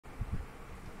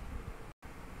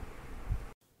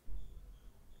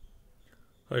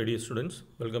Hi dear students,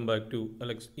 welcome back to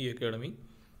Alex E Academy.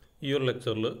 ഈ ഒരു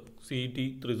ലെക്ചറിൽ CET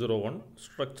 301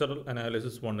 സ്ട്രക്ചറൽ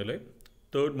അനാലിസിസ് 1-ലെ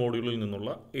തേർഡ് മോഡ്യൂളിൽ നിന്നുള്ള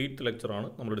 8th ലെക്ചറാണ്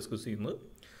നമ്മൾ ഡിസ്കസ് ചെയ്യുന്നത്.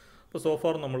 അപ്പോൾ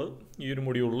സോഫാർ നമ്മൾ ഈ ഒരു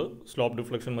മൊഡ്യൂളിൽ സ്ലോപ്പ്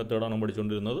ഡിഫ്ലക്ഷൻ മെത്തേഡാണ്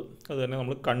പഠിച്ചുകൊണ്ടിരുന്നത്. അത് തന്നെ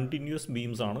നമ്മൾ കണ്ടിന്യൂസ്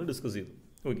ബീംസ് ആണ് ഡിസ്കസ് ചെയ്തത്.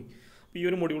 ഓക്കെ, അപ്പോൾ ഈ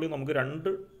ഒരു മൊഡ്യൂളിൽ നമുക്ക് രണ്ട്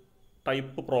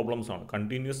ടൈപ്പ് പ്രോബ്ലംസ് ആണ്,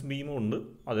 കണ്ടിന്യൂസ് ബീമും ഉണ്ട്,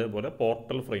 അതേപോലെ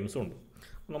പോർട്ടൽ ഫ്രെയിംസും ഉണ്ട്.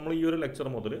 നമ്മൾ ഈ ഒരു ലെക്ചർ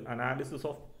മുതൽ അനാലിസിസ്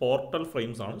ഓഫ് പോർട്ടൽ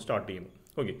ഫ്രെയിംസ് ആണ് സ്റ്റാർട്ട് ചെയ്യുന്നത്.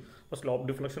 ഓക്കെ, അപ്പോൾ സ്ലോപ്പ്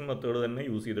ഡിഫ്ലക്ഷൻ മെത്തേഡ് തന്നെ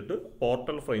യൂസ് ചെയ്തിട്ട്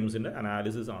പോർട്ടൽ ഫ്രെയിംസിൻ്റെ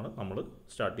അനാലിസിസ് ആണ് നമ്മൾ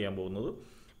സ്റ്റാർട്ട് ചെയ്യാൻ പോകുന്നത്.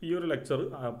 ഈ ഒരു ലെക്ചർ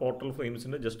പോർട്ടൽ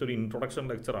ഫ്രെയിംസിൻ്റെ ജസ്റ്റ് ഒരു ഇൻട്രൊഡക്ഷൻ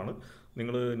ലെക്ചറാണ്.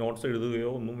 നിങ്ങൾ നോട്ട്സ്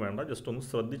എഴുതുകയോ ഒന്നും വേണ്ട, ജസ്റ്റ് ഒന്ന്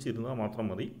ശ്രദ്ധിച്ചിരുന്നാൽ മാത്രം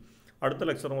മതി. അടുത്ത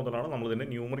ലെക്ചർ മുതലാണ് നമ്മളിതിൻ്റെ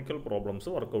ന്യൂമറിക്കൽ പ്രോബ്ലംസ്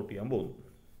വർക്കൗട്ട് ചെയ്യാൻ പോകുന്നത്.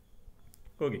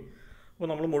 ഓക്കെ, അപ്പോൾ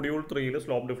നമ്മൾ മൊഡ്യൂൾ 3-ൽ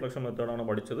സ്ലോപ്പ് ഡിഫ്ലക്ഷൻ മെത്തേഡാണ്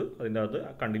പഠിച്ചത്. അതിൻ്റെ അകത്ത്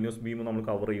കണ്ടിന്യൂസ് ബീം നമ്മൾ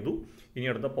കവർ ചെയ്തു. ഇനി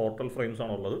അടുത്ത പോർട്ടൽ ഫ്രെയിംസ്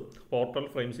ആണുള്ളത്. പോർട്ടൽ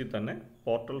ഫ്രെയിംസിൽ തന്നെ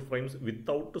പോർട്ടൽ ഫ്രെയിംസ്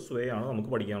വിത്തൗട്ട് സ്വേ ആണ്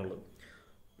നമുക്ക് പഠിക്കാനുള്ളത്.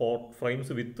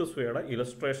 ഫ്രെയിംസ് വിത്ത് സ്വയുടെ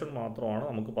ഇലസ്ട്രേഷൻ മാത്രമാണ്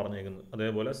നമുക്ക് പറഞ്ഞേക്കുന്നത്.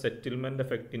 അതേപോലെ സെറ്റിൽമെൻറ്റ്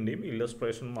എഫക്റ്റിൻ്റെയും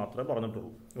ഇലസ്ട്രേഷൻ മാത്രമേ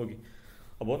പറഞ്ഞിട്ടുള്ളൂ. ഓക്കെ,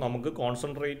 അപ്പോൾ നമുക്ക്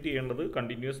കോൺസെൻട്രേറ്റ് ചെയ്യേണ്ടത്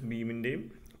കണ്ടിന്യൂസ് ബീമിൻ്റെയും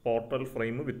പോർട്ടൽ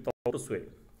ഫ്രെയിം വിത്തൗട്ട് സ്വേ.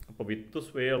 അപ്പോൾ വിത്ത്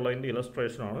സ്വേ ഉള്ളതിൻ്റെ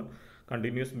ഇലസ്ട്രേഷനാണ്,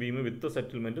 കണ്ടിന്യൂസ് ബീം വിത്ത്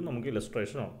സെറ്റിൽമെൻറ്റ് നമുക്ക്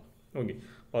ഇലസ്ട്രേഷനാണ്. ഓക്കെ,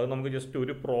 അപ്പോൾ അത് നമുക്ക് ജസ്റ്റ്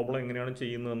ഒരു പ്രോബ്ലം എങ്ങനെയാണ്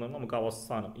ചെയ്യുന്നതെന്ന് നമുക്ക്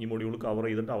അവസാനം ഈ മൊഡ്യൂൾ കവർ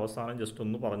ചെയ്തിട്ട് അവസാനം ജസ്റ്റ്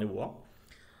ഒന്ന് പറഞ്ഞു പോവാം.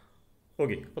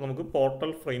 ഓക്കെ, അപ്പോൾ നമുക്ക്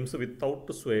പോർട്ടൽ ഫ്രെയിംസ്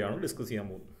വിത്തൗട്ട് സ്വേ ആണ് ഡിസ്കസ് ചെയ്യാൻ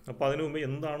പോകുന്നത്. അപ്പോൾ അതിനു മുമ്പ്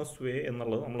എന്താണ് സ്വേ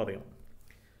എന്നുള്ളത് നമ്മളറിയണം.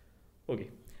 Okay,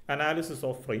 analysis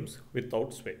of frames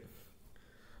without സ്വേ.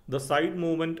 The side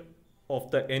movement of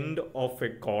the end of A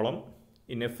column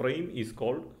in A frame is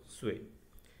called സ്വേ.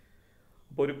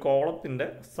 അപ്പോൾ ഒരു കോളത്തിൻ്റെ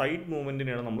സൈഡ്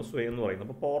മൂവ്മെൻറ്റിനെയാണ് നമ്മൾ സ്വേ എന്ന് പറയുന്നത്.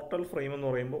 അപ്പോൾ പോർട്ടൽ ഫ്രെയിം എന്ന്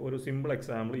പറയുമ്പോൾ ഒരു സിമ്പിൾ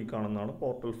എക്സാമ്പിൾ ഈ കാണുന്നതാണ്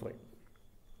പോർട്ടൽ ഫ്രെയിം.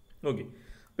 ഓക്കെ,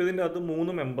 അപ്പോൾ ഇതിൻ്റെ അകത്ത്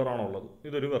 3 മെമ്പറാണുള്ളത്.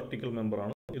 ഇതൊരു വെർട്ടിക്കൽ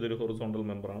മെമ്പറാണ്, ഇതൊരു ഹൊറിസോണ്ടൽ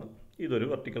മെമ്പറാണ്, ഇതൊരു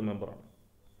വെർട്ടിക്കൽ മെമ്പറാണ്.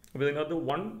 അപ്പോൾ ഇതിനകത്ത്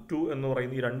 1, 2 എന്ന്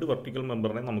പറയുന്ന ഈ 2 വെർട്ടിക്കൽ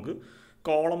മെമ്പറിനെ നമുക്ക്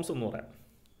കോളംസ് എന്ന് പറയാം.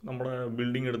 നമ്മുടെ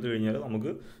ബിൽഡിംഗ് എടുത്തു കഴിഞ്ഞാൽ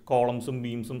നമുക്ക് കോളംസും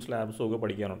ബീംസും സ്ലാബ്സും ഒക്കെ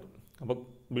പഠിക്കാനുണ്ട്. അപ്പോൾ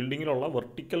ബിൽഡിങ്ങിലുള്ള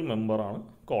വെർട്ടിക്കൽ മെമ്പറാണ്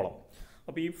കോളം.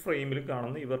 അപ്പോൾ ഈ ഫ്രെയിമിൽ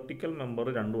കാണുന്ന ഈ വെർട്ടിക്കൽ മെമ്പർ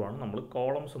രണ്ടുമാണ് നമ്മൾ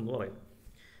കോളംസ് എന്ന് പറയുന്നത്.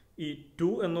 ഈ 2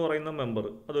 എന്ന് പറയുന്ന മെമ്പർ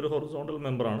അതൊരു ഹൊറിസോണ്ടൽ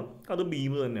മെമ്പറാണ്, അത്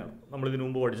ബീം തന്നെയാണ്. നമ്മൾ ഇതിനു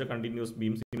മുമ്പ് പഠിച്ച continuous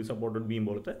beam, single supported beam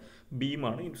പോലത്തെ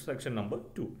ബീമാണ് ഇൻസ്ട്രക്ഷൻ നമ്പർ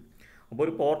 2. അപ്പോൾ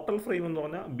ഒരു പോർട്ടൽ ഫ്രെയിം എന്ന്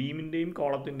പറഞ്ഞാൽ ബീമിൻ്റെയും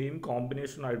കോളത്തിൻ്റെയും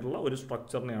കോമ്പിനേഷൻ ആയിട്ടുള്ള ഒരു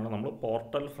സ്ട്രക്ചറിനെയാണ് നമ്മൾ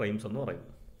പോർട്ടൽ ഫ്രെയിംസ് എന്ന്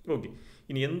പറയുന്നത്. ഓക്കെ,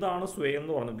 ഇനി എന്താണ് സ്വേ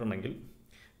എന്ന് പറഞ്ഞിട്ടുണ്ടെങ്കിൽ,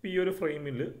 ഇപ്പോൾ ഈ ഒരു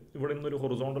ഫ്രെയിമിൽ ഇവിടെ നിന്നൊരു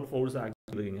ഹൊറിസോണ്ടൽ ഫോഴ്സ് ആക്ട്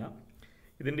ചെയ്ത് കഴിഞ്ഞാൽ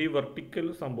ഇതിൻ്റെ ഈ വെർട്ടിക്കൽ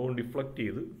സംഭവം ഡിഫ്ലക്റ്റ്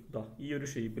ചെയ്ത് ഈ ഒരു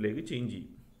ഷേപ്പിലേക്ക് ചേഞ്ച് ചെയ്യും.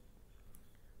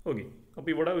 ഓക്കെ,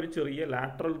 അപ്പോൾ ഇവിടെ ഒരു ചെറിയ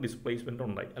ലാറ്ററൽ ഡിസ്പ്ലേസ്മെൻറ്റ്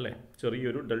ഉണ്ടായി അല്ലേ,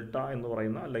 ചെറിയൊരു ഡെൽറ്റ എന്ന്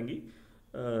പറയുന്ന അല്ലെങ്കിൽ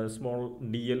സ്മോൾ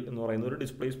DL എന്ന് പറയുന്ന ഒരു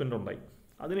ഡിസ്പ്ലേസ്മെൻറ്റ് ഉണ്ടായി.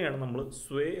 അതിനെയാണ് നമ്മൾ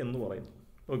സ്വേ എന്ന് പറയുന്നത്.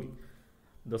 Okay,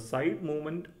 the side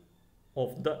movement of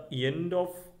the end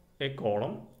of a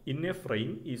column in a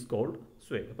frame is called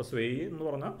sway. അപ്പോൾ sway എന്ന്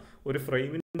പറഞ്ഞാൽ ഒരു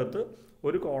ഫ്രെയിമിൻ്റെ അകത്ത്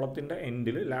ഒരു കോളത്തിൻ്റെ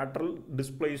എൻഡിൽ ലാറ്ററൽ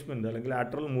ഡിസ്പ്ലേസ്മെൻറ്റ് അല്ലെങ്കിൽ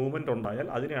ലാറ്ററൽ മൂവ്മെൻറ്റ് ഉണ്ടായാൽ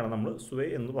അതിനെയാണ് നമ്മൾ സ്വേ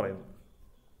എന്ന് പറയുന്നത്.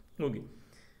 ഓക്കെ,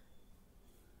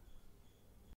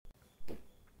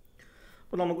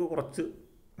 അപ്പോൾ നമുക്ക് കുറച്ച്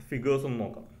ഫിഗേഴ്സ് ഒന്ന്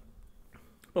നോക്കാം.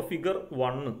 അപ്പോൾ ഫിഗർ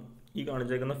 1, ഈ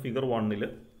കാണിച്ചേക്കുന്ന ഫിഗർ 1-ൽ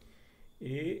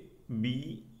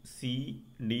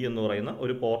ABCD എന്ന് പറയുന്ന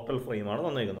ഒരു പോർട്ടൽ ഫ്രെയിമാണ്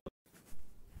തന്നേക്കുന്നത്.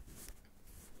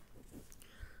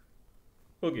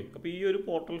 ഓക്കെ, അപ്പോൾ ഈ ഒരു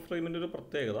പോർട്ടൽ ഫ്രെയിമിൻ്റെ ഒരു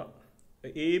പ്രത്യേകത,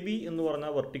 AB എന്ന്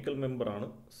പറഞ്ഞാൽ വെർട്ടിക്കൽ മെമ്പറാണ്,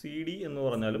 CD എന്ന്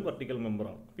പറഞ്ഞാലും വെർട്ടിക്കൽ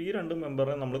മെമ്പറാണ്. അപ്പോൾ ഈ 2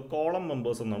 മെമ്പറിനെ നമ്മൾ കോളം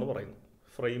മെമ്പേഴ്സ് എന്നാണ് പറയുന്നത്,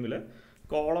 ഫ്രെയിമിലെ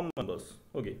കോളം മെമ്പേഴ്സ്.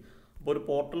 ഓക്കെ, അപ്പോൾ ഒരു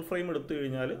പോർട്ടൽ ഫ്രെയിം എടുത്തു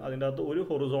കഴിഞ്ഞാൽ അതിൻ്റെ അകത്ത് ഒരു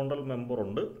ഹൊറിസോണ്ടൽ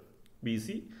മെമ്പറുണ്ട് BC,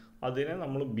 അതിനെ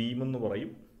നമ്മൾ ബീം എന്ന്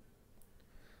പറയും.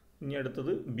 ഇനി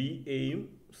അടുത്തത് BAയും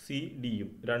CDയും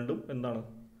രണ്ടും എന്താണ്,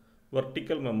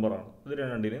 വെർട്ടിക്കൽ മെമ്പറാണ്. ഇത്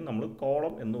രണ്ടിനെയും നമ്മൾ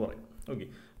കോളം എന്ന് പറയും. ഓക്കെ,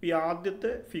 അപ്പോൾ ഈ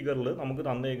ആദ്യത്തെ ഫിഗറിൽ നമുക്ക്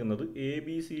തന്നേക്കുന്നത്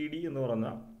ABCD എന്ന് പറഞ്ഞ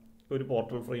ഒരു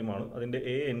പോർട്ടൽ ഫ്രെയിമാണ്. അതിൻ്റെ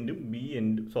A എൻഡും D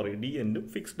എൻഡും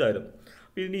ഫിക്സ്ഡ് ആയിരുന്നു.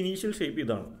 അപ്പോൾ ഇതിൻ്റെ ഇനീഷ്യൽ ഷേപ്പ്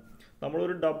ഇതാണ്.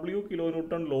 നമ്മളൊരു W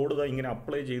ലോഡ് ഇങ്ങനെ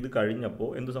അപ്ലൈ ചെയ്ത് കഴിഞ്ഞപ്പോൾ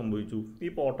എന്ത് സംഭവിച്ചു, ഈ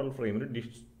പോർട്ടൽ ഫ്രെയിമിൽ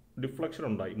ഡിഫ്ലക്ഷൻ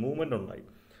ഉണ്ടായി, മൂവ്മെൻ്റ് ഉണ്ടായി.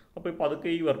 അപ്പോൾ ഇപ്പോൾ അതൊക്കെ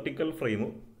ഈ വെർട്ടിക്കൽ ഫ്രെയിം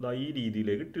ഈ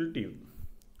രീതിയിലേക്ക് ടിൽറ്റ് ചെയ്തു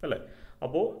അല്ലേ.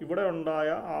 അപ്പോൾ ഇവിടെ ഉണ്ടായ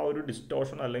ആ ഒരു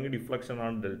ഡിസ്റ്റോർഷൻ അല്ലെങ്കിൽ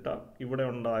ഡിഫ്ലക്ഷനാണ് ഡെൽറ്റ, ഇവിടെ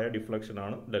ഉണ്ടായ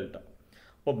ഡിഫ്ലക്ഷനാണ് ഡെൽറ്റ.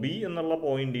 അപ്പോൾ B എന്നുള്ള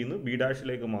പോയിന്റിൽ നിന്ന്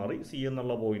B' മാറി, C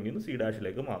എന്നുള്ള പോയിന്റിൽ നിന്ന്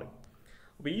C' മാറി.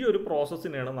 അപ്പോൾ ഈ ഒരു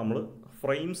പ്രോസസ്സിനെയാണ് നമ്മൾ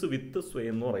ഫ്രെയിംസ് വിത്ത് സ്വേ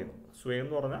എന്ന് പറയുന്നത്. സ്വേ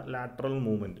എന്ന് പറഞ്ഞാൽ ലാറ്ററൽ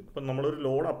മൂവ്മെൻറ്റ്. ഇപ്പം നമ്മളൊരു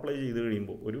ലോഡ് അപ്ലൈ ചെയ്ത്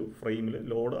കഴിയുമ്പോൾ, ഒരു ഫ്രെയിമിൽ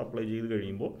ലോഡ് അപ്ലൈ ചെയ്ത്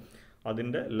കഴിയുമ്പോൾ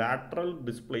അതിൻ്റെ ലാറ്ററൽ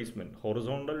ഡിസ്പ്ലേസ്മെൻറ്റ്,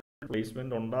 ഹൊറിസോണ്ടൽ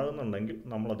ഡിസ്പ്ലേസ്മെൻറ്റ് ഉണ്ടാകുന്നുണ്ടെങ്കിൽ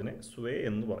നമ്മളതിനെ സ്വേ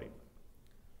എന്ന് പറയും.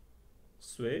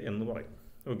 സ്വേ എന്ന് പറയും.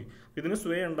 ഓക്കെ, ഇതിന്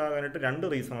സ്വേ ഉണ്ടാകാനായിട്ട് 2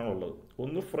 റീസണാണുള്ളത്.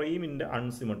 ഒന്ന് ഫ്രെയിമിൻ്റെ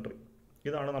അൺസിമെട്രി.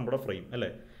 ഇതാണ് നമ്മുടെ ഫ്രെയിം അല്ലേ.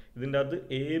 ഇതിൻ്റെ അകത്ത്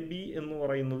AB എന്ന്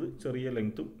പറയുന്നത് ചെറിയ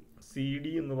ലെങ്ത്തും സി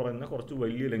ഡി എന്ന് പറയുന്ന കുറച്ച്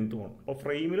വലിയ ലെങ്ത്തുമാണ്. അപ്പോൾ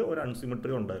ഫ്രെയിമിൽ ഒരു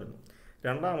അൺസിമെട്രി ഉണ്ടായിരുന്നു.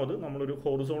 രണ്ടാമത് നമ്മളൊരു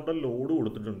ഹൊറിസോണ്ടൽ ലോഡ്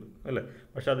കൊടുത്തിട്ടുണ്ട് അല്ലേ,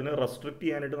 പക്ഷെ അതിനെ റെസ്ട്രിക്റ്റ്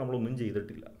ചെയ്യാനായിട്ട് നമ്മളൊന്നും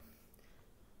ചെയ്തിട്ടില്ല.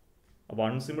 അപ്പോൾ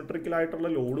അൺസിമെട്രിക്കലായിട്ടുള്ള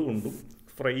ലോഡ് കൊണ്ടും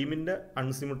ഫ്രെയിമിൻ്റെ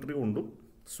അൺസിമെട്രി കൊണ്ടും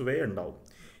സ്വേ ഉണ്ടാവും.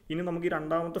 ഇനി നമുക്ക് ഈ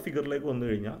രണ്ടാമത്തെ ഫിഗറിലേക്ക് വന്നു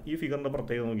കഴിഞ്ഞാൽ ഈ ഫിഗറിൻ്റെ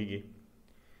പ്രത്യേകത നോക്കിക്കേ.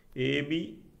 A B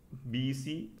B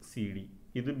C C D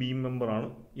ഇത് ബീം മെമ്പറാണ്,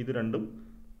 ഇത് രണ്ടും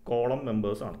കോളം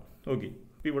മെമ്പേഴ്സാണ്. ഓക്കെ,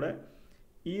 ഇപ്പോൾ ഇവിടെ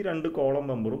ഈ രണ്ട് കോളം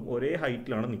മെമ്പറും ഒരേ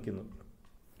ഹൈറ്റിലാണ് നിൽക്കുന്നത്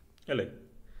അല്ലേ.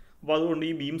 അപ്പോൾ അതുകൊണ്ട്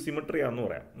ഈ ബീം സിമെട്രി ആണെന്ന്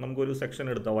പറയാം. നമുക്കൊരു സെക്ഷൻ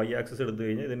എടുത്താൽ വൈ ആക്സിസ് എടുത്തു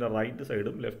കഴിഞ്ഞാൽ ഇതിൻ്റെ റൈറ്റ്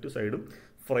സൈഡും ലെഫ്റ്റ് സൈഡും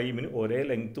ഫ്രെയിമിന് ഒരേ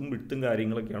ലെങ്ത്തും വിഡ്ത്തും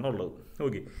കാര്യങ്ങളൊക്കെയാണ് ഉള്ളത്.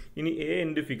 ഓക്കെ, ഇനി എ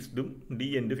എൻഡ് ഫിക്സ്ഡും ഡി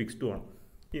എൻഡ് ഫിക്സ്ഡും ആണ്.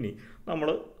 ഇനി നമ്മൾ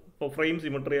ഇപ്പോൾ ഫ്രെയിം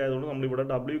സിമെട്രി ആയതുകൊണ്ട് നമ്മളിവിടെ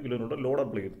W കിലോമീറ്റർ ലോഡ്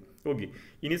അപ്ലൈ ചെയ്തു. ഓക്കെ,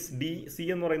 ഇനി സി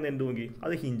എന്ന് പറയുന്ന എൻഡ് നോക്കി,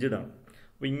 അത് ഹിഞ്ചഡ് ആണ്.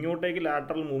 അപ്പോൾ ഇങ്ങോട്ടേക്ക്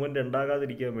ലാറ്ററൽ മൂവ്മെൻറ്റ്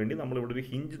ഉണ്ടാകാതിരിക്കാൻ വേണ്ടി നമ്മളിവിടെ ഒരു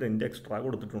ഹിഞ്ചഡ് എൻഡ് എക്സ്ട്രാ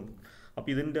കൊടുത്തിട്ടുണ്ട്. അപ്പോൾ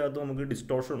ഇതിൻ്റെ അകത്ത് നമുക്ക്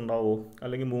ഡിസ്റ്റോർഷൻ ഉണ്ടാവോ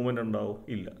അല്ലെങ്കിൽ മൂവ്മെൻറ്റ് ഉണ്ടാവോ?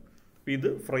 ഇല്ല. അപ്പോൾ ഇത്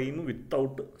ഫ്രെയിം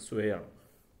വിത്തൗട്ട് സ്വേ ആണ്.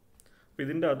 അപ്പോൾ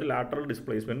ഇതിൻ്റെ അകത്ത് ലാറ്ററൽ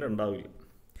ഡിസ്പ്ലേസ്മെൻറ്റ് ഉണ്ടാവില്ല.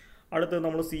 അടുത്തത്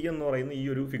നമ്മൾ സി എന്ന് പറയുന്ന ഈ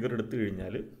ഒരു ഫിഗർ എടുത്തു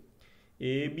കഴിഞ്ഞാൽ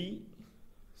എ ബി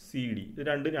സി ഡി ഇത്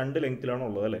രണ്ട് ലെങ്ത്തിലാണ്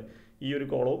ഉള്ളത് അല്ലേ. ഈ ഒരു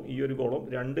കോളവും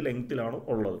രണ്ട് ലെങ്ത്തിലാണ്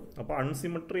ഉള്ളത്. അപ്പോൾ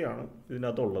അൺസിമെട്രി ആണ് ഇതിൻ്റെ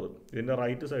അകത്ത് ഉള്ളത്. ഇതിൻ്റെ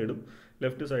റൈറ്റ് സൈഡും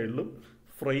ലെഫ്റ്റ് സൈഡിലും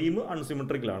ഫ്രെയിം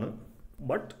അൺസിമെട്രിക്കലാണ്.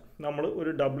 ബട്ട് നമ്മൾ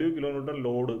ഒരു W കിലോമീറ്റർ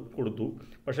ലോഡ് കൊടുത്തു,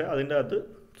 പക്ഷേ അതിൻ്റെ അകത്ത്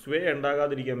സ്വേ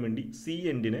ഉണ്ടാകാതിരിക്കാൻ വേണ്ടി സി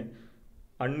എൻഡിനെ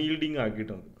അൺയീൽഡിങ്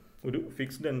ആക്കിയിട്ടുണ്ട്, ഒരു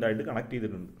ഫിക്സ്ഡ് എൻഡായിട്ട് കണക്ട്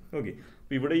ചെയ്തിട്ടുണ്ട്. ഓക്കെ,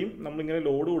 അപ്പോൾ ഇവിടെയും നമ്മളിങ്ങനെ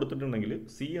ലോഡ് കൊടുത്തിട്ടുണ്ടെങ്കിൽ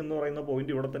സി എന്ന് പറയുന്ന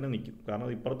പോയിന്റ് ഇവിടെ തന്നെ നിൽക്കും,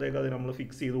 കാരണം ഇപ്പുറത്തേക്ക് അത് നമ്മൾ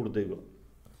ഫിക്സ് ചെയ്ത് കൊടുത്തേക്കുക.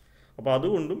 അപ്പോൾ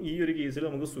അതുകൊണ്ടും ഈ ഒരു കേസിൽ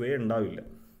നമുക്ക് സ്വേ ഉണ്ടാവില്ല.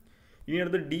 ഇനി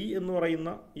അടുത്ത് ഡി എന്ന്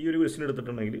പറയുന്ന ഈ ഒരു ക്വസ്റ്റ്യൻ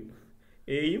എടുത്തിട്ടുണ്ടെങ്കിൽ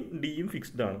എയും ഡിയും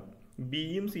ഫിക്സ്ഡ് ആണ്,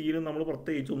 ബിയും സിയിലും നമ്മൾ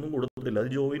പ്രത്യേകിച്ച് ഒന്നും കൊടുത്തിട്ടില്ല, അത്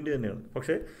ജോയിൻ്റ് തന്നെയാണ്.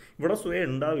 പക്ഷേ ഇവിടെ സ്വേ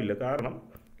ഉണ്ടാവില്ല, കാരണം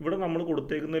ഇവിടെ നമ്മൾ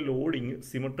കൊടുത്തേക്കുന്ന ലോഡിങ്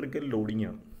സിമെട്രിക്കൽ ലോഡിങ്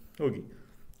ആണ്. ഓക്കെ,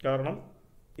 കാരണം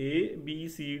എ ബി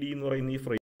സി ഡി എന്ന് പറയുന്ന ഈ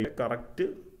ഫ്രെയിമിലെ കറക്റ്റ്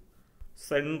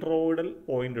സെൻട്രോയിഡൽ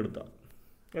പോയിന്റ് എടുത്താൽ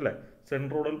അല്ലേ,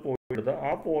 സെൻട്രോയിഡൽ പോയിന്റ് എടുത്താൽ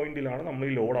ആ പോയിന്റിലാണ് നമ്മൾ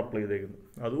ഈ ലോഡ് അപ്ലൈ ചെയ്തേക്കുന്നത്.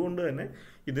 അതുകൊണ്ട് തന്നെ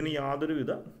ഇതിന്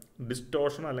യാതൊരുവിധ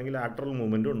ഡിസ്റ്റോർഷൻ അല്ലെങ്കിൽ ലാറ്ററൽ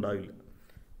മൂവ്മെൻറ്റും ഉണ്ടാവില്ല.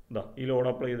 ഇതാ ഈ ലോഡ്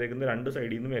അപ്ലൈ ചെയ്തേക്കുന്ന രണ്ട്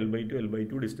സൈഡിൽ നിന്നും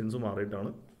L/2 ഡിസ്റ്റൻസ്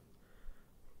മാറിയിട്ടാണ്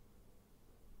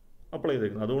അപ്ലൈ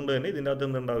ചെയ്തേക്കുന്നത്. അതുകൊണ്ട് തന്നെ ഇതിൻ്റെ അകത്ത്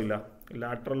എന്തുണ്ടാവില്ല,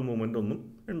 ലാറ്ററൽ മൂവ്മെൻ്റ് ഒന്നും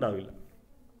ഉണ്ടാവില്ല.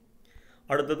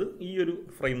 അടുത്തത് ഈ ഒരു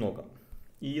ഫ്രെയിം നോക്കാം.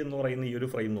 ഇ എന്ന് പറയുന്ന ഈ ഒരു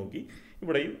ഫ്രെയിം നോക്കി,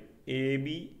 ഇവിടെയും എ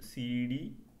ബി സി ഡി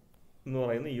എന്ന്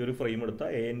പറയുന്ന ഈ ഒരു ഫ്രെയിം എടുത്താൽ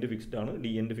എ എൻഡ് ഫിക്സ്ഡ് ആണ്,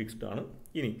 ഡി എൻഡ് ഫിക്സ്ഡ് ആണ്.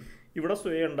 ഇനി ഇവിടെ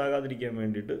സ്വേ ഉണ്ടാകാതിരിക്കാൻ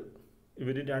വേണ്ടിയിട്ട്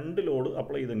ഇവർ രണ്ട് ലോഡ്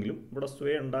അപ്ലൈ ചെയ്തെങ്കിലും ഇവിടെ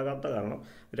സ്വേ ഉണ്ടാകാത്ത കാരണം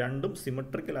രണ്ടും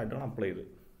സിമെട്രിക്കലായിട്ടാണ് അപ്ലൈ ചെയ്തത്.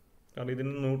 കാരണം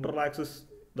ഇതിന് ന്യൂട്രൽ ആക്സിസ്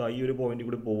ഈ ഒരു പോയിന്റ്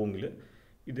കൂടി പോകുമെങ്കിൽ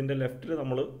ഇതിൻ്റെ ലെഫ്റ്റിൽ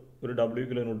നമ്മൾ ഒരു W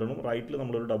കിലോമീറ്ററും റൈറ്റിൽ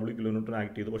നമ്മളൊരു W കിലോമീറ്ററും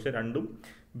ആക്ട് ചെയ്തു. പക്ഷേ രണ്ടും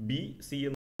ബി സി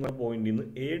എന്ന പോയിന്റിൽ നിന്ന്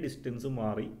എ ഡിസ്റ്റൻസ്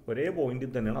മാറി ഒരേ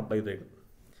പോയിന്റിൽ തന്നെയാണ് അപ്ലൈ ചെയ്തേക്കുന്നത്.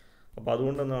 അപ്പോൾ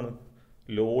അതുകൊണ്ട് എന്താണ്,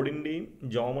 ലോഡിൻ്റെയും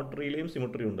ജോമെട്രിയിലെയും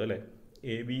സിമെട്രി ഉണ്ട് അല്ലേ.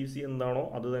 എ ബി സി എന്താണോ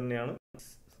അത് തന്നെയാണ്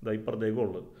ഇപ്പുറത്തേക്കും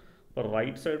ഉള്ളത്. അപ്പോൾ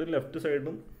റൈറ്റ് സൈഡും ലെഫ്റ്റ്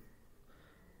സൈഡും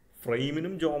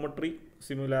ഫ്രെയിമിനും ജോമെട്രി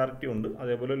സിമിലാരിറ്റി ഉണ്ട്,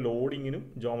 അതേപോലെ ലോഡിങ്ങിനും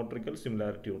ജോമെട്രിക്കൽ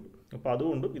സിമിലാരിറ്റി ഉണ്ട്. അപ്പോൾ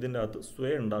അതുകൊണ്ട് ഇതിൻ്റെ അകത്ത്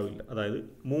സ്വേ ഉണ്ടാവില്ല, അതായത്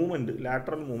മൂവ്മെൻറ്റ്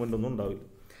ലാറ്ററൽ മൂവ്മെൻ്റ് ഒന്നും ഉണ്ടാവില്ല.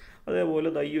 അതേപോലെ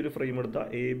ഈ ഒരു ഫ്രെയിം എടുത്താൽ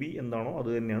എ ബി എന്താണോ അത്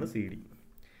തന്നെയാണ് സി ഡി,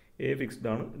 എ ഫിക്സ്ഡ്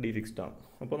ആണ്, ഡി ഫിക്സ്ഡ് ആണ്.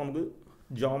 അപ്പോൾ നമുക്ക്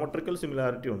ജോമെട്രിക്കൽ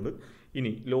സിമിലാരിറ്റി ഉണ്ട്.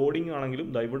 ഇനി ലോഡിംഗ് ആണെങ്കിലും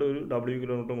ഇവിടെ ഒരു W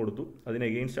കിലോമീറ്ററും കൊടുത്തു, അതിന്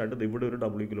എഗെയിൻസ്റ്റ് ആയിട്ട് ഇവിടെ ഒരു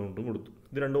W കിലോമീറ്ററും കൊടുത്തു.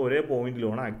 ഇത് രണ്ടും ഒരേ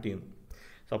പോയിന്റിലുമാണ് ആക്ട് ചെയ്യുന്നത്.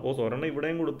 സപ്പോസ് ഒരെണ്ണം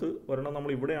ഇവിടെയും കൊടുത്ത് ഒരെണ്ണം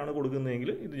നമ്മൾ ഇവിടെയാണ് കൊടുക്കുന്നതെങ്കിൽ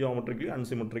ഇത് ജോമെട്രിക്കലി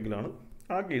അൺസിമെട്രിക്കലാണ്.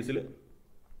 ആ കേസിൽ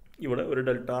ഇവിടെ ഒരു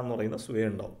ഡെൽറ്റ എന്ന് പറയുന്ന സ്വേ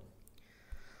ഉണ്ടാവും.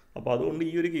 അപ്പോൾ അതുകൊണ്ട്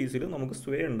ഈ ഒരു കേസിൽ നമുക്ക്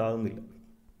സ്വേ ഉണ്ടാകുന്നില്ല.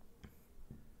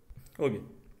 ഓക്കെ,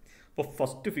 അപ്പോൾ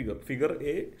first figure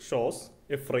A shows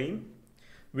A frame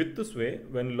with സ്വേ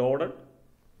when loaded.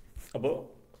 അപ്പോൾ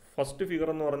ഫസ്റ്റ് ഫിഗർ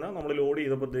എന്ന് പറഞ്ഞാൽ നമ്മൾ ലോഡ്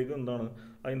ചെയ്തപ്പോഴത്തേക്കും എന്താണ്,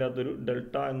 അതിൻ്റെ അകത്തൊരു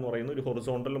ഡെൽറ്റ എന്ന് പറയുന്ന ഒരു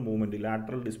ഹൊറിസോണ്ടൽ മൂവ്മെൻറ്റ്,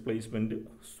 ലാറ്ററൽ ഡിസ്പ്ലേസ്മെൻറ്റ്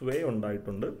സ്വേ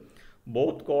ഉണ്ടായിട്ടുണ്ട്.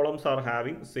 Both columns are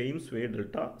having same സ്വേ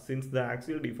delta since the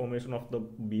axial deformation of the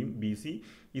beam B C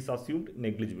is assumed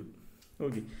negligible.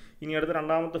 Okay, ഇനി അടുത്ത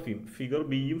രണ്ടാമത്തെ ഫിഗർ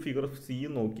ബിയും ഫിഗർ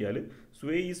സിയും നോക്കിയാൽ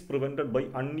സ്വേ is prevented by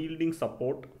അൺയീൽഡിങ്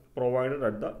support provided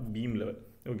at the beam level.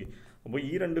 Okay, അപ്പോൾ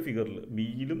ഈ രണ്ട് ഫിഗറിൽ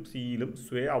ബിയിലും സിയിലും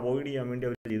സ്വേ അവോയ്ഡ് ചെയ്യാൻ വേണ്ടി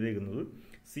അവർ ചെയ്തേക്കുന്നത്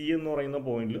സി എന്ന് പറയുന്ന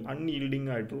പോയിന്റിൽ അൺയീൽഡിങ്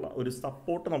ആയിട്ടുള്ള ഒരു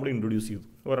സപ്പോർട്ട് നമ്മൾ ഇൻട്രൊഡ്യൂസ് ചെയ്തു,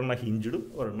 ഒരെണ്ണം ഹിഞ്ചഡും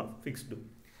ഒരെണ്ണം ഫിക്സ്ഡും.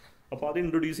 അപ്പോൾ അത്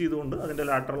ഇൻട്രൊഡ്യൂസ് ചെയ്തുകൊണ്ട് അതിൻ്റെ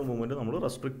ലാറ്ററൽ മൂവ്മെൻറ്റ് നമ്മൾ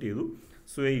റെസ്ട്രിക്റ്റ് ചെയ്തു,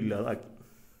 സ്വേ ഇല്ലാതാക്കി.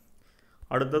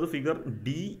 അടുത്തത് figure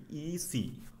D E C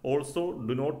also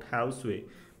do not have സ്വേ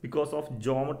because of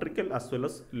geometrical as well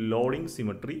as loading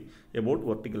symmetry about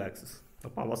vertical axis.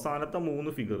 അപ്പോൾ അവസാനത്തെ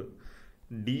മൂന്ന് ഫിഗർ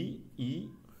ഡി ഇ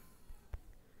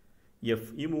എഫ്,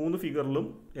 ഈ മൂന്ന് ഫിഗറിലും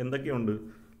എന്തൊക്കെയുണ്ട്,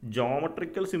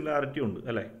 ജോമെട്രിക്കൽ സിമിലാരിറ്റി ഉണ്ട്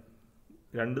അല്ലേ.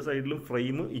 രണ്ട് സൈഡിലും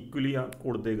ഫ്രെയിം ഈക്വലി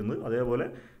കൊടുത്തേക്കുന്നത്. അതേപോലെ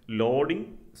ലോഡിങ്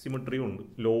സിമെട്രിയും ഉണ്ട്.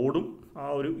 ലോഡും ആ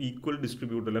ഒരു ഈക്വൽ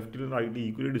ഡിസ്ട്രിബ്യൂട്ട്, ലെഫ്റ്റിലും റൈറ്റിലും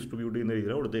ഈക്വലി ഡിസ്ട്രിബ്യൂട്ട് ചെയ്യുന്ന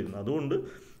രീതിയിലാണ് കൊടുത്തേക്കുന്നത്. അതുകൊണ്ട്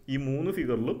ഈ 3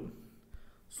 ഫിഗറിലും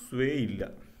സ്വേ ഇല്ല.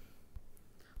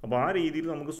 അപ്പോൾ ആ രീതിയിൽ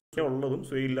നമുക്ക് സ്വേ ഉള്ളതും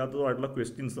സ്വേ ഇല്ലാത്തതുമായിട്ടുള്ള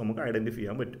ക്വസ്റ്റ്യൻസ് നമുക്ക് ഐഡൻറ്റിഫൈ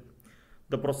ചെയ്യാൻ പറ്റും.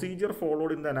 The procedure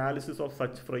followed in the analysis of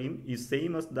such frame is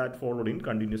same as that followed in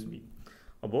continuous beam.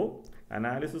 അപ്പോൾ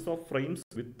അനാലിസിസ് ഓഫ് ഫ്രെയിംസ്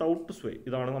വിത്തൗട്ട് സ്വേ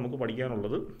ഇതാണ് നമുക്ക്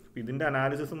പഠിക്കാനുള്ളത്. ഇതിൻ്റെ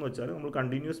അനാലിസിസ് എന്ന് വെച്ചാൽ നമ്മൾ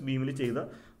കണ്ടിന്യൂസ് ബീമിൽ ചെയ്ത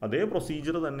അതേ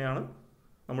പ്രൊസീജിയർ തന്നെയാണ്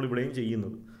നമ്മളിവിടെയും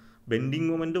ചെയ്യുന്നത്. ബെൻഡിങ്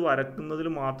മൊമെൻറ്റ് വരക്കുന്നതിൽ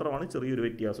മാത്രമാണ് ചെറിയൊരു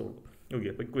വ്യത്യാസമുള്ളൂ. ഓക്കെ,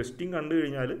 അപ്പോൾ ക്വസ്റ്റ്യൻ കണ്ടു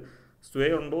കഴിഞ്ഞാൽ സ്വേ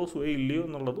ഉണ്ടോ സ്വേ ഇല്ലയോ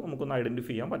എന്നുള്ളത് നമുക്കൊന്ന്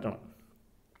ഐഡൻറ്റിഫൈ ചെയ്യാൻ പറ്റണം.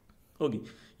 ഓക്കെ,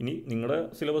 ഇനി നിങ്ങളുടെ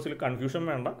സിലബസിൽ കൺഫ്യൂഷൻ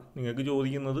വേണ്ട. നിങ്ങൾക്ക്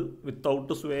ചോദിക്കുന്നത്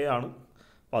വിത്തൗട്ട് സ്വേ ആണ്.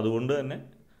 അപ്പോൾ അതുകൊണ്ട് തന്നെ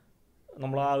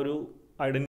നമ്മൾ ആ ഒരു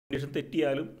ഐഡൻറ്റിഫിക്കേഷൻ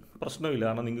തെറ്റിയാലും പ്രശ്നമില്ല.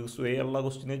 കാരണം നിങ്ങൾക്ക് സ്വേ ഉള്ള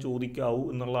ക്വസ്റ്റ്യനെ ചോദിക്കാവൂ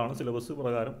എന്നുള്ളതാണ് സിലബസ്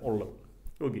പ്രകാരം ഉള്ളത്.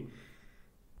 ഓക്കെ,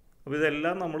 അപ്പോൾ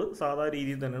ഇതെല്ലാം നമ്മൾ സാധാരണ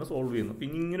രീതിയിൽ തന്നെയാണ് സോൾവ് ചെയ്യുന്നത്.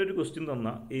 പിന്നെ ഇങ്ങനൊരു ക്വസ്റ്റ്യൻ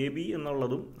തന്നാൽ എ ബി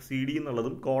എന്നുള്ളതും സി ഡി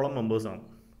എന്നുള്ളതും കോളം മെമ്പേഴ്സാണ്.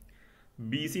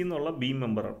 ബി സി എന്നുള്ള ബീം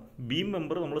മെമ്പറാണ്. ബീം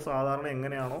മെമ്പർ നമ്മൾ സാധാരണ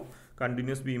എങ്ങനെയാണോ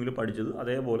കണ്ടിന്യൂസ് ബീമിൽ പഠിച്ചത്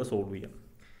അതേപോലെ സോൾവ് ചെയ്യാം.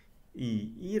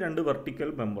 ഈ രണ്ട് vertical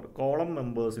member column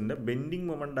മെമ്പേഴ്സിൻ്റെ bending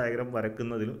moment diagram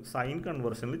വരക്കുന്നതിലും sign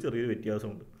കൺവേർഷനിൽ ചെറിയൊരു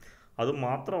വ്യത്യാസമുണ്ട്. അത്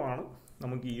മാത്രമാണ്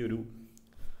നമുക്ക് ഈ ഒരു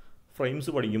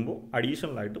ഫ്രെയിംസ് പഠിക്കുമ്പോൾ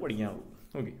അഡീഷണലായിട്ട് പഠിക്കാനുള്ളൂ.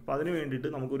 ഓക്കെ, അപ്പോൾ അതിന് വേണ്ടിയിട്ട്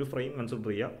നമുക്കൊരു ഫ്രെയിം കൺസിഡർ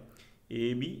ചെയ്യാം. എ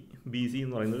ബി ബി സി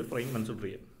എന്ന് പറയുന്ന ഒരു ഫ്രെയിം കൺസിഡർ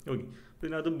ചെയ്യാം. ഓക്കെ, അപ്പോൾ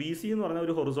ഇതിനകത്ത് ബി സി എന്ന് പറഞ്ഞാൽ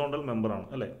ഒരു ഹൊറിസോണ്ടൽ മെമ്പറാണ്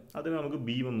അല്ലേ. അതിന് നമുക്ക്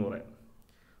ബീം എന്ന് പറയാം.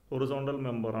 ഹൊറിസോണ്ടൽ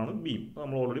മെമ്പറാണ് ബീം,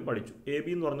 നമ്മൾ ഓൾറെഡി പഠിച്ചു. എ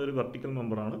ബി എന്ന് പറഞ്ഞൊരു വെർട്ടിക്കൽ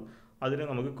മെമ്പറാണ്, അതിനെ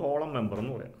നമുക്ക് കോളം മെമ്പർ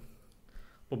എന്ന് പറയാം.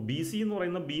 അപ്പോൾ ബി സി എന്ന്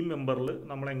പറയുന്ന ബീം മെമ്പറിൽ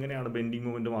നമ്മൾ എങ്ങനെയാണ് ബെൻഡിങ്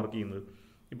മൊമെൻറ്റ് മാർക്ക് ചെയ്യുന്നത്?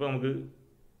 ഇപ്പോൾ നമുക്ക്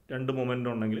രണ്ട് മൊമെൻ്റ്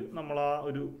ഉണ്ടെങ്കിൽ നമ്മൾ ആ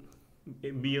ഒരു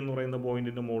ബി എന്ന് പറയുന്ന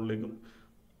പോയിൻറ്റിൻ്റെ മുകളിലേക്കും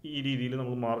ഈ രീതിയിൽ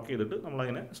നമ്മൾ മാർക്ക് ചെയ്തിട്ട്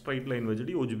നമ്മളതിനെ സ്ട്രൈറ്റ് ലൈൻ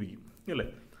വെച്ചിട്ട് യോജിപ്പിക്കും അല്ലേ.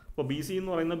 അപ്പോൾ ബി സി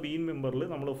എന്ന് പറയുന്ന ബീം മെമ്പറിൽ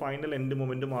നമ്മൾ ഫൈനൽ എൻഡ്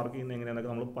മൊമെൻറ്റ് മാർക്ക് ചെയ്യുന്നത്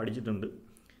എങ്ങനെയാണെന്നൊക്കെ നമ്മൾ പഠിച്ചിട്ടുണ്ട്.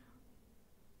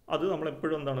 അത്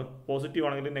നമ്മളെപ്പോഴും എന്താണ്, പോസിറ്റീവ്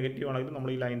ആണെങ്കിലും നെഗറ്റീവ് ആണെങ്കിലും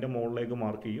നമ്മൾ ഈ ലൈൻ്റെ മുകളിലേക്ക്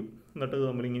മാർക്ക് ചെയ്യും. എന്നിട്ട്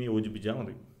നമ്മളിങ്ങനെ യോജിപ്പിച്ചാൽ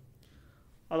മതി.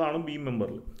 അതാണ് ബീം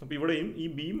മെമ്പറിൽ. അപ്പോൾ ഇവിടെയും ഈ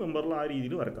ബീം മെമ്പറിൽ ആ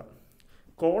രീതിയിൽ വരക്കാം.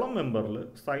 കോളം മെമ്പറിൽ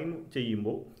സൈൻ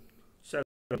ചെയ്യുമ്പോൾ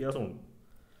വ്യത്യാസമുണ്ട്.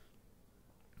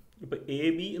 ഇപ്പോൾ എ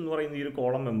ബി എന്ന് പറയുന്ന ഈ ഒരു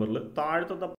കോളം മെമ്പറിൽ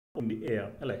താഴത്തെ പോയിന്റ് എ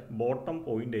ആണ് അല്ലേ, ബോട്ടം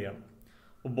പോയിന്റ് എ ആണ്.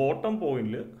 അപ്പോൾ ബോട്ടം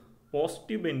പോയിന്റിൽ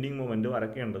പോസിറ്റീവ് ബെൻഡിങ് മൊമെൻറ്റ്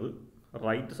വരയ്ക്കേണ്ടത്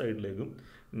റൈറ്റ് സൈഡിലേക്കും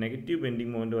നെഗറ്റീവ്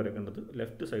ബെൻഡിങ് മൊമെൻറ്റ് വരയ്ക്കേണ്ടത്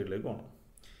ലെഫ്റ്റ് സൈഡിലേക്കുമാണ്.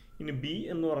 ഇനി ബി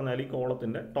എന്ന് പറഞ്ഞാൽ ഈ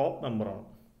കോളത്തിൻ്റെ ടോപ്പ് മെമ്പറാണ്.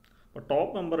 അപ്പോൾ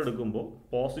ടോപ്പ് മെമ്പർ എടുക്കുമ്പോൾ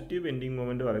പോസിറ്റീവ് ബെൻഡിങ്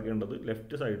മൊമെൻറ്റ് വരയ്ക്കേണ്ടത്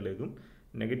ലെഫ്റ്റ് സൈഡിലേക്കും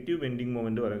negative bending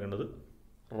moment വരയ്ക്കേണ്ടത്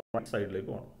right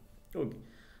സൈഡിലേക്കുമാണ്. Okay,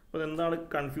 അപ്പോൾ അതെന്താണ്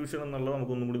കൺഫ്യൂഷൻ എന്നുള്ളത്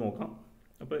നമുക്കൊന്നും കൂടി നോക്കാം.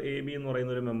 അപ്പോൾ എ ബി എന്ന്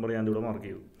പറയുന്ന ഒരു മെമ്പർ ഞാൻ ഇവിടെ മാർക്ക്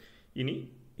ചെയ്തു. ഇനി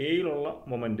എയിലുള്ള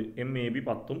moment M A B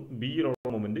 10ഉം ബിയിലുള്ള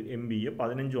moment M B A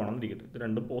 15ഉം ആണെന്നിരിക്കട്ടെ. ഇത്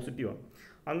രണ്ടും പോസിറ്റീവാണ്.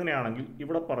 അങ്ങനെയാണെങ്കിൽ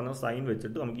ഇവിടെ പറഞ്ഞ സൈൻ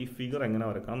വെച്ചിട്ട് നമുക്ക് ഈ ഫിഗർ എങ്ങനെ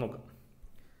വരക്കാൻ നോക്കാം.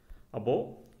 അപ്പോൾ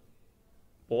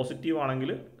പോസിറ്റീവ്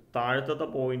ആണെങ്കിൽ താഴത്തെ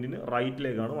പോയിന്റിന്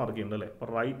റൈറ്റിലേക്കാണ് മാർക്ക് ചെയ്യേണ്ടത് അല്ലേ. അപ്പോൾ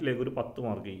റൈറ്റിലേക്ക് ഒരു 10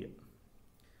 മാർക്ക് ചെയ്യുക.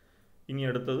 ഇനി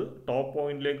അടുത്തത് ടോപ്പ്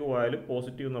പോയിന്റിലേക്ക് പോയാൽ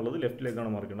പോസിറ്റീവ് എന്നുള്ളത് ലെഫ്റ്റിലേക്കാണ്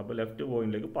മാർക്ക് ചെയ്യേണ്ടത്. അപ്പോൾ ലെഫ്റ്റ്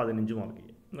പോയിന്റിലേക്ക് 15 മാർക്ക്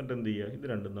ചെയ്യുക. എന്നിട്ട് എന്ത് ചെയ്യുക, ഇത്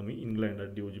രണ്ടും തമ്മിൽ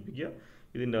ഇൻക്ലൈൻഡായിട്ട് യോജിപ്പിക്കുക.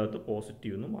 ഇതിൻ്റെ അകത്ത്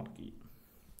പോസിറ്റീവ് എന്ന് മാർക്ക് ചെയ്യുക.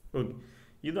 ഓക്കെ,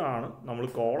 ഇതാണ് നമ്മൾ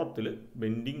കോളത്തിൽ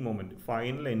bending moment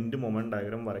final end moment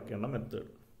diagram വരയ്ക്കേണ്ട method.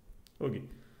 Okay,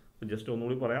 അപ്പോൾ ജസ്റ്റ്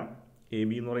ഒന്നുകൂടി പറയാം. എ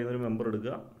ബി എന്ന് പറയുന്ന ഒരു മെമ്പർ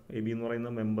എടുക്കുക. എ ബി എന്ന്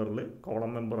പറയുന്ന മെമ്പറിൽ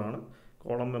കോളം മെമ്പറാണ്.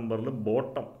 കോളം മെമ്പറിൽ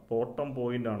ബോട്ടം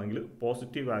പോയിൻ്റ് ആണെങ്കിൽ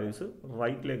പോസിറ്റീവ് വാല്യൂസ്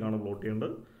റൈറ്റിലേക്കാണ് പ്ലോട്ട്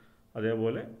ചെയ്യേണ്ടത്.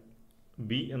 അതേപോലെ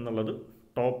ബി എന്നുള്ളത്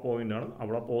ടോപ്പ് പോയിൻ്റ് ആണ്,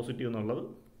 അവിടെ പോസിറ്റീവ് എന്നുള്ളത്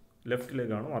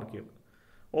ലെഫ്റ്റിലേക്കാണ് മാർക്ക് ചെയ്യേണ്ടത്.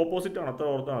 ഓപ്പോസിറ്റാണ്, അത്ര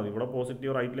ഓർത്താൽ മതി. ഇവിടെ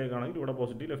പോസിറ്റീവ് റൈറ്റിലേക്കാണെങ്കിൽ ഇവിടെ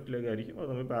പോസിറ്റീവ് ലെഫ്റ്റിലേക്കായിരിക്കും. അത്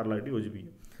തമ്മിൽ പാരലായിട്ട്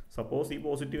യോജിപ്പിക്കും. സപ്പോസ് ഈ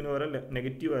പോസിറ്റീവിന് വരെ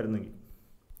നെഗറ്റീവ് ആയിരുന്നെങ്കിൽ,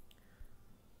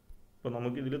 ഇപ്പോൾ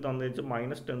നമുക്കിതിൽ തന്നേച്ച്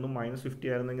 -10ഉം -50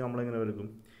 ആയിരുന്നെങ്കിൽ നമ്മളെങ്ങനെ വരക്കും?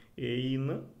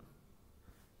 എയിന്ന്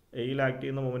എയിൽ ആക്ട്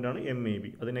ചെയ്യുന്ന മൊമെൻ്റാണ് എം എ ബി,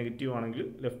 അത് നെഗറ്റീവ് ആണെങ്കിൽ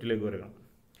ലെഫ്റ്റിലേക്ക് വരക്കണം.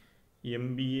 എം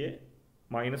ബി എ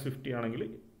 -50 ആണെങ്കിൽ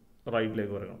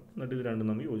റൈറ്റിലേക്ക് വരക്കണം. എന്നിട്ട് ഇത് രണ്ടും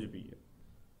തമ്മിൽ യോജിപ്പിക്കുക.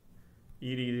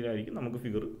 ഈ രീതിയിലായിരിക്കും നമുക്ക്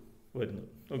ഫിഗർ വരുന്നത്.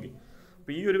 ഓക്കെ,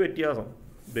 അപ്പോൾ ഈ ഒരു വ്യത്യാസം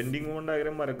ബെൻഡിങ് മൊമെൻറ്റ്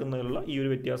ഡയഗ്രാം വരക്കുന്നതിലുള്ള ഈ ഒരു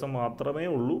വ്യത്യാസം മാത്രമേ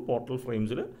ഉള്ളൂ പോർട്ടൽ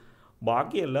ഫ്രെയിംസിൽ.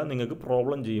 ബാക്കിയെല്ലാം നിങ്ങൾക്ക്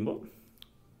പ്രോബ്ലം ചെയ്യുമ്പോൾ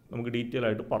നമുക്ക് ഡീറ്റെയിൽ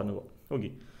ആയിട്ട് പറഞ്ഞു പോകാം. ഓക്കെ,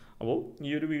 അപ്പോൾ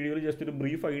ഈ ഒരു വീഡിയോയിൽ ജസ്റ്റ് ഒരു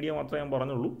ബ്രീഫ് ഐഡിയ മാത്രമേ ഞാൻ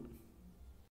പറഞ്ഞുള്ളൂ.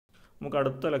 നമുക്ക്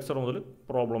അടുത്ത ലെക്ചർ മുതൽ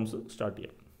പ്രോബ്ലംസ് സ്റ്റാർട്ട്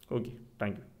ചെയ്യാം. Okay,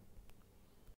 thank you.